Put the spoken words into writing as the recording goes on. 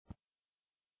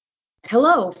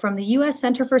Hello from the U.S.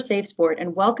 Center for Safe Sport,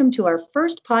 and welcome to our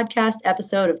first podcast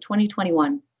episode of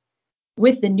 2021.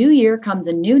 With the new year comes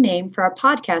a new name for our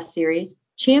podcast series,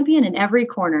 Champion in Every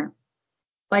Corner.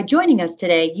 By joining us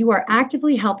today, you are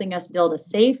actively helping us build a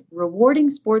safe, rewarding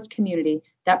sports community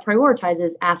that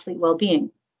prioritizes athlete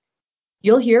well-being.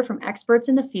 You'll hear from experts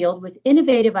in the field with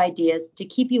innovative ideas to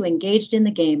keep you engaged in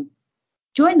the game.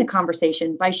 Join the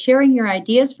conversation by sharing your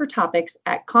ideas for topics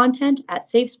at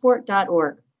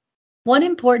content@safesport.org. One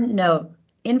important note,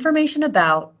 information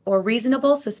about or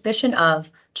reasonable suspicion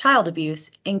of child abuse,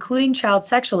 including child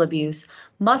sexual abuse,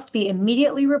 must be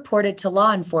immediately reported to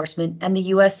law enforcement and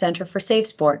the U.S. Center for Safe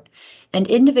Sport, and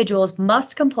individuals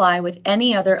must comply with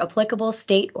any other applicable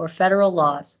state or federal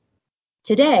laws.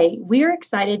 Today, we are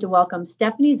excited to welcome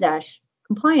Stephanie Zesch,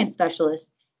 Compliance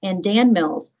Specialist, and Dan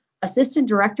Mills, Assistant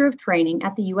Director of Training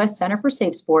at the U.S. Center for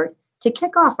Safe Sport, to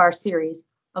kick off our series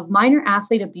of Minor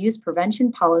Athlete Abuse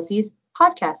Prevention Policies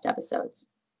podcast episodes.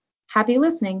 Happy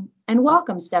listening, and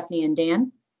welcome, Stephanie and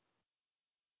Dan.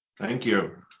 Thank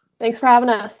you. Thanks for having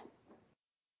us.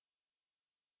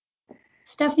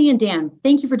 Stephanie and Dan,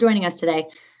 thank you for joining us today.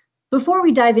 Before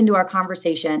we dive into our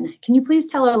conversation, can you please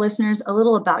tell our listeners a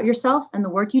little about yourself and the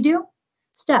work you do?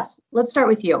 Steph, let's start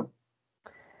with you.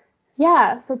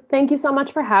 Yeah, so thank you so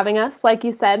much for having us. Like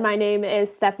you said, my name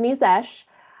is Stephanie Zesch.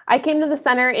 I came to the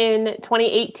center in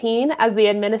 2018 as the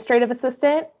administrative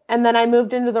assistant, and then I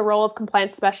moved into the role of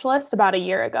compliance specialist about a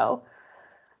year ago.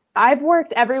 I've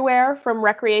worked everywhere from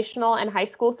recreational and high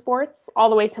school sports all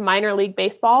the way to minor league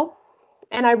baseball,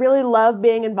 and I really love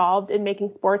being involved in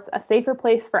making sports a safer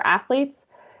place for athletes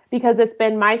because it's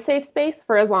been my safe space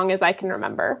for as long as I can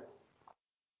remember.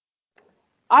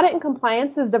 Audit and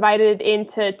compliance is divided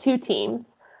into two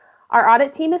teams. Our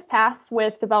audit team is tasked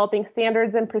with developing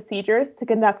standards and procedures to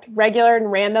conduct regular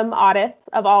and random audits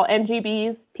of all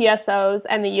NGBs, PSOs,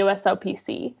 and the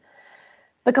USOPC.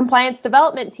 The compliance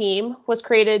development team was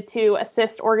created to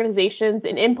assist organizations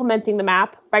in implementing the MAAPP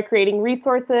by creating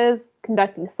resources,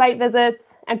 conducting site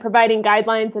visits, and providing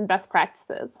guidelines and best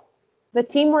practices. The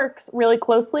team works really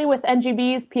closely with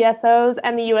NGBs, PSOs,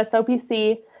 and the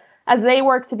USOPC as they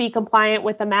work to be compliant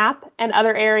with the MAAPP and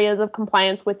other areas of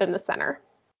compliance within the center.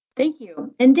 Thank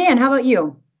you. And Dan, how about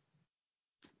you?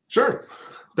 Sure.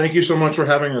 Thank you so much for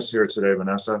having us here today,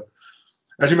 Vanessa.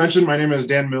 As you mentioned, my name is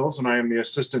Dan Mills, and I am the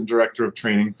Assistant Director of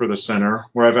Training for the Center,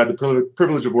 where I've had the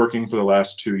privilege of working for the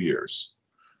last 2 years.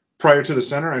 Prior to the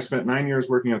Center, I spent 9 years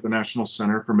working at the National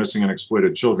Center for Missing and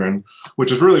Exploited Children,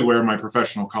 which is really where my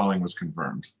professional calling was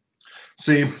confirmed.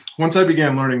 See, once I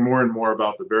began learning more and more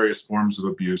about the various forms of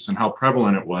abuse and how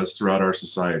prevalent it was throughout our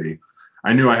society,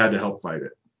 I knew I had to help fight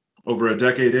it. Over a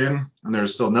decade in, and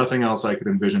there's still nothing else I could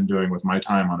envision doing with my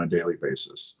time on a daily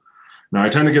basis. Now, I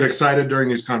tend to get excited during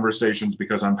these conversations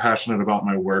because I'm passionate about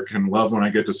my work and love when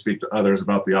I get to speak to others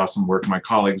about the awesome work my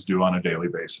colleagues do on a daily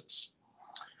basis.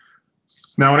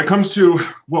 Now, when it comes to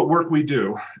what work we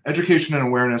do, education and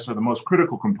awareness are the most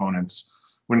critical components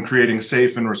when creating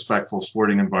safe and respectful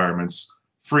sporting environments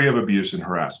free of abuse and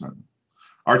harassment.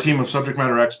 Our team of subject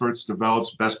matter experts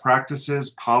develops best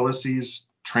practices, policies,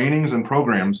 trainings, and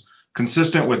programs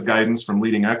consistent with guidance from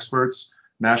leading experts,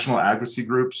 national advocacy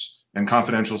groups, and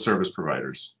confidential service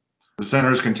providers. The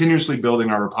center is continuously building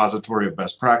our repository of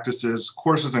best practices,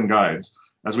 courses, and guides,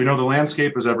 as we know the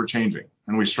landscape is ever changing,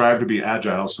 and we strive to be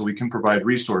agile so we can provide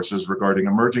resources regarding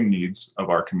emerging needs of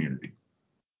our community.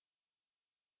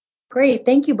 Great,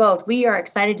 thank you both. We are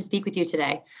excited to speak with you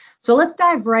today. So let's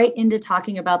dive right into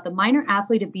talking about the Minor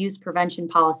Athlete Abuse Prevention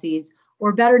Policies,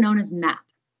 or better known as MAAPP.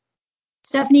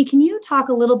 Stephanie, can you talk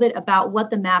a little bit about what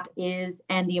the MAAPP is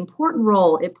and the important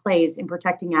role it plays in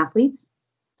protecting athletes?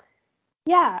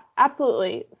 Yeah,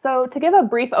 absolutely. So to give a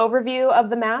brief overview of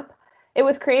the MAAPP, it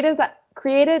was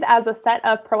created as a set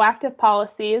of proactive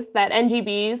policies that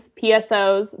NGBs,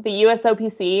 PSOs, the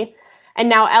USOPC, and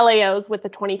now LAOs with the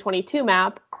 2022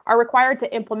 MAAPP are required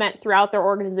to implement throughout their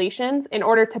organizations in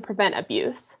order to prevent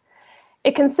abuse.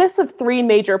 It consists of 3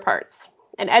 major parts: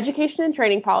 an education and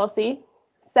training policy,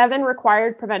 7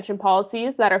 required prevention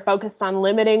policies that are focused on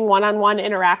limiting one-on-one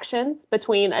interactions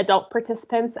between adult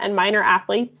participants and minor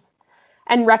athletes,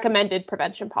 and recommended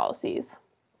prevention policies.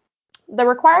 The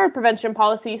required prevention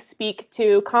policies speak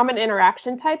to common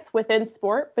interaction types within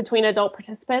sport between adult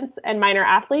participants and minor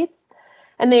athletes,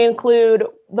 and they include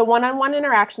the one-on-one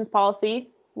interactions policy,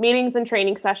 meetings and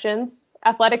training sessions,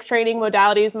 athletic training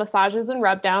modalities, massages and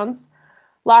rub downs,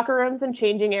 locker rooms and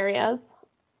changing areas,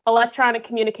 electronic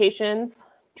communications,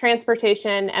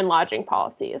 transportation, and lodging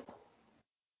policies.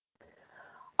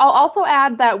 I'll also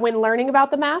add that when learning about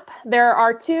the MAAPP, there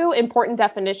are 2 important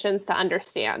definitions to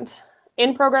understand.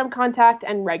 in-program contact,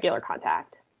 and regular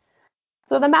contact.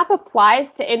 So the MAAPP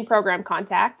applies to in-program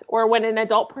contact, or when an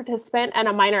adult participant and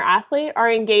a minor athlete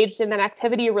are engaged in an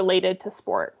activity related to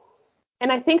sport.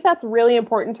 And I think that's really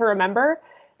important to remember,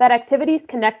 that activities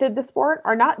connected to sport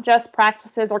are not just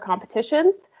practices or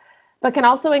competitions, but can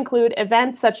also include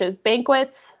events such as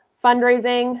banquets,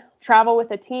 fundraising, travel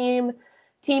with a team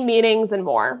meetings, and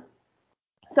more.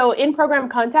 So in-program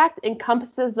contact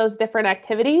encompasses those different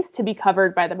activities to be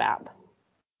covered by the MAAPP.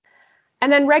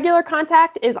 And then regular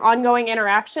contact is ongoing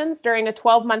interactions during a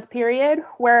 12-month period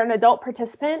where an adult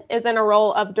participant is in a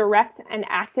role of direct and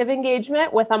active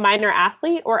engagement with a minor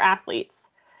athlete or athletes.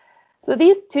 So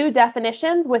these two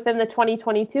definitions within the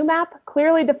 2022 MAAPP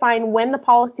clearly define when the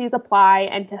policies apply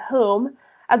and to whom,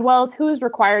 as well as who is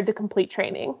required to complete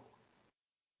training.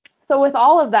 So with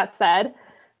all of that said,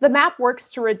 the MAAPP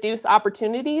works to reduce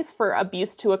opportunities for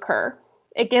abuse to occur.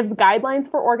 It gives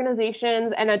guidelines for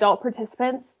organizations and adult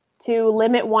participants to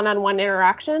limit one-on-one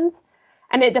interactions,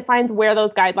 and it defines where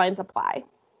those guidelines apply.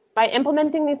 By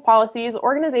implementing these policies,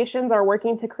 organizations are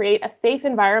working to create a safe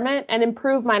environment and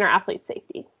improve minor athlete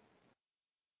safety.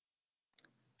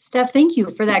 Steph, thank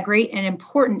you for that great and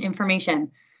important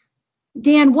information.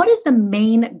 Dan, what is the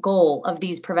main goal of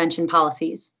these prevention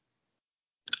policies?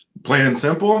 Plain and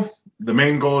simple, the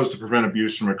main goal is to prevent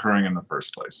abuse from occurring in the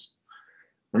first place.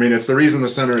 I mean, it's the reason the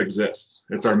center exists.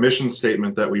 It's our mission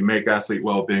statement that we make athlete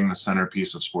well-being the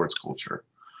centerpiece of sports culture.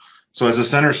 So as the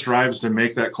center strives to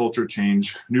make that culture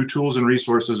change, new tools and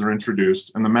resources are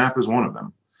introduced, and the MAAPP is one of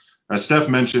them. As Steph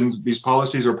mentioned, these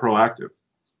policies are proactive.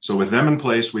 So with them in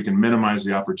place, we can minimize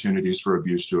the opportunities for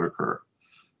abuse to occur.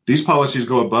 These policies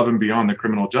go above and beyond the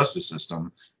criminal justice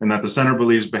system, in that the center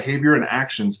believes behavior and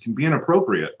actions can be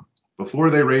inappropriate before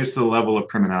they raise to the level of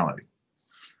criminality.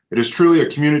 It is truly a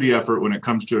community effort when it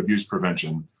comes to abuse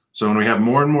prevention. So when we have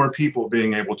more and more people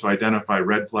being able to identify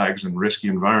red flags and risky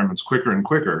environments quicker and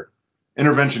quicker,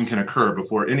 intervention can occur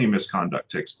before any misconduct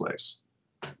takes place.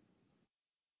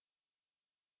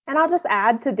 And I'll just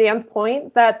add to Dan's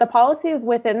point that the policies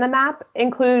within the MAAPP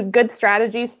include good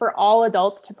strategies for all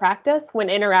adults to practice when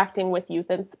interacting with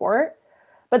youth in sport.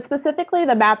 But specifically,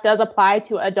 the MAAPP does apply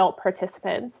to adult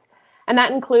participants. And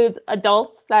that includes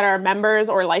adults that are members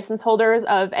or license holders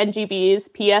of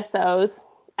NGBs, PSOs,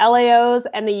 LAOs,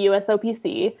 and the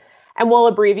USOPC, and we'll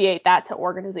abbreviate that to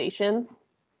organizations.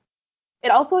 It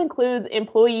also includes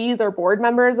employees or board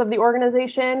members of the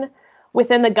organization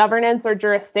within the governance or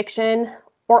jurisdiction,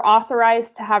 or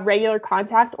authorized to have regular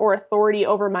contact or authority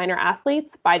over minor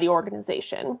athletes by the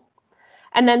organization.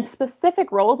 And then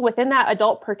specific roles within that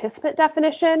adult participant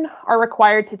definition are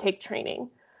required to take training.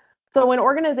 So when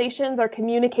organizations are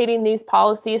communicating these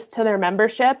policies to their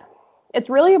membership, it's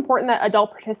really important that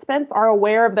adult participants are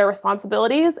aware of their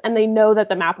responsibilities and they know that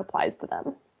the MAAPP applies to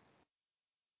them.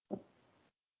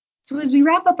 So as we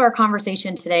wrap up our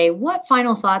conversation today, what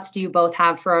final thoughts do you both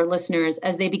have for our listeners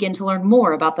as they begin to learn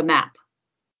more about the MAAPP?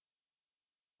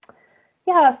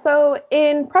 Yeah, so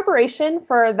in preparation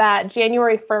for that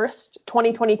January 1st,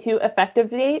 2022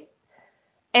 effective date,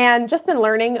 and just in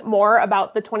learning more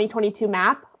about the 2022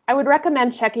 MAAPP, I would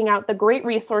recommend checking out the great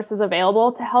resources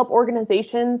available to help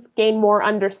organizations gain more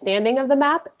understanding of the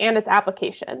MAAPP and its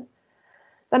application.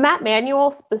 The MAAPP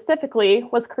manual specifically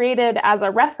was created as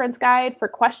a reference guide for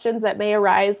questions that may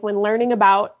arise when learning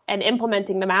about and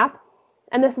implementing the MAAPP,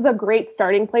 and this is a great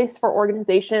starting place for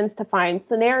organizations to find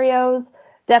scenarios,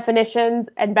 definitions,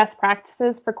 and best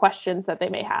practices for questions that they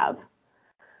may have.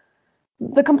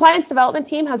 The compliance development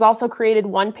team has also created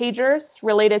one-pagers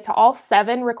related to all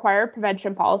 7 required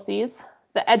prevention policies,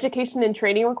 the education and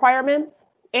training requirements,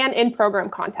 and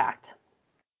in-program contact.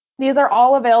 These are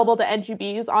all available to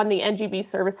NGBs on the NGB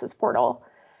services portal,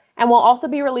 and we'll also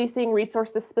be releasing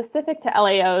resources specific to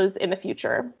LAOs in the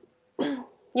future.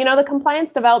 The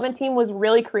compliance development team was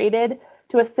really created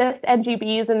to assist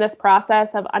NGBs in this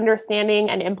process of understanding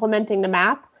and implementing the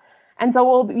MAAPP. And so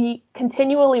we'll be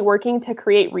continually working to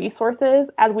create resources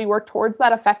as we work towards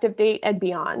that effective date and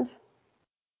beyond.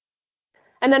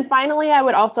 And then finally, I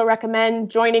would also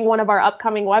recommend joining one of our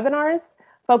upcoming webinars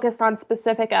focused on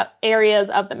specific areas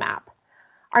of the MAAPP.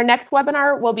 Our next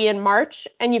webinar will be in March,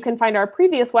 and you can find our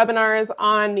previous webinars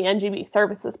on the NGB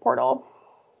services portal.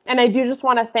 And I do just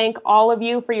want to thank all of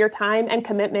you for your time and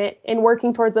commitment in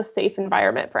working towards a safe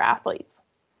environment for athletes.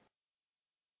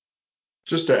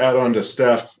 Just to add on to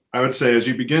Steph, I would say as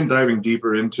you begin diving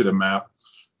deeper into the MAAPP,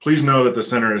 please know that the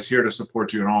center is here to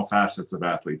support you in all facets of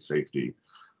athlete safety.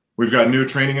 We've got new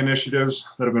training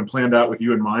initiatives that have been planned out with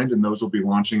you in mind, and those will be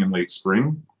launching in late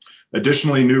spring.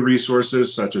 Additionally, new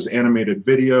resources such as animated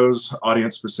videos,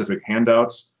 audience-specific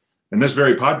handouts, and this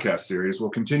very podcast series will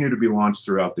continue to be launched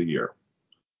throughout the year.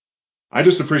 I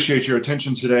just appreciate your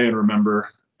attention today, and remember,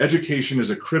 education is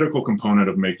a critical component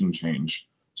of making change.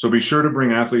 So be sure to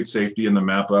bring athlete safety in the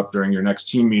MAAPP up during your next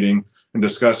team meeting and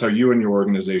discuss how you and your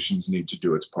organizations need to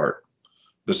do its part.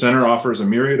 The center offers a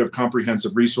myriad of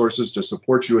comprehensive resources to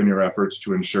support you in your efforts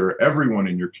to ensure everyone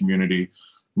in your community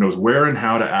knows where and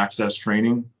how to access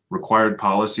training, required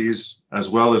policies, as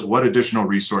well as what additional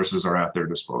resources are at their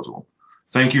disposal.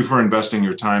 Thank you for investing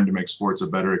your time to make sports a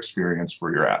better experience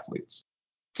for your athletes.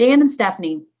 Dan and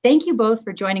Stephanie, thank you both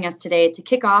for joining us today to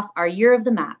kick off our Year of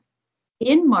the MAAPP.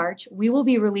 In March, we will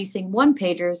be releasing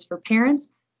one-pagers for parents,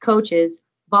 coaches,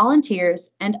 volunteers,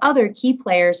 and other key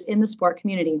players in the sport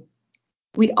community.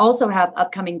 We also have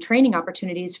upcoming training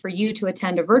opportunities for you to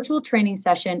attend a virtual training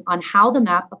session on how the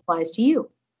MAAPP applies to you.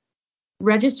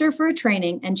 Register for a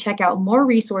training and check out more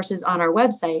resources on our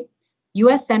website,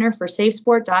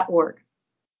 uscenterforsafesport.org.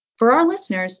 For our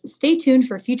listeners, stay tuned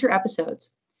for future episodes.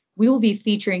 We will be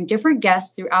featuring different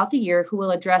guests throughout the year who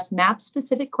will address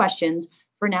MAAPP-specific questions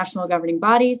for national governing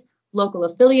bodies, local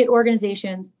affiliate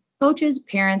organizations, coaches,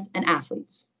 parents, and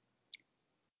athletes.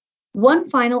 One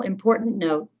final important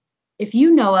note. If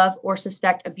you know of or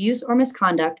suspect abuse or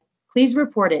misconduct, please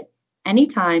report it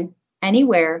anytime,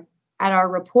 anywhere at our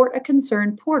Report a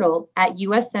Concern portal at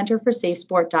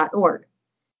uscenterforsafesport.org.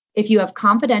 If you have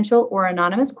confidential or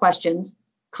anonymous questions,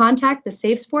 contact the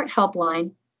Safe Sport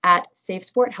Helpline at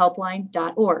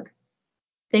safesporthelpline.org.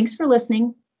 Thanks for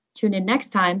listening. Tune in next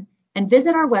time and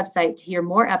visit our website to hear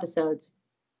more episodes.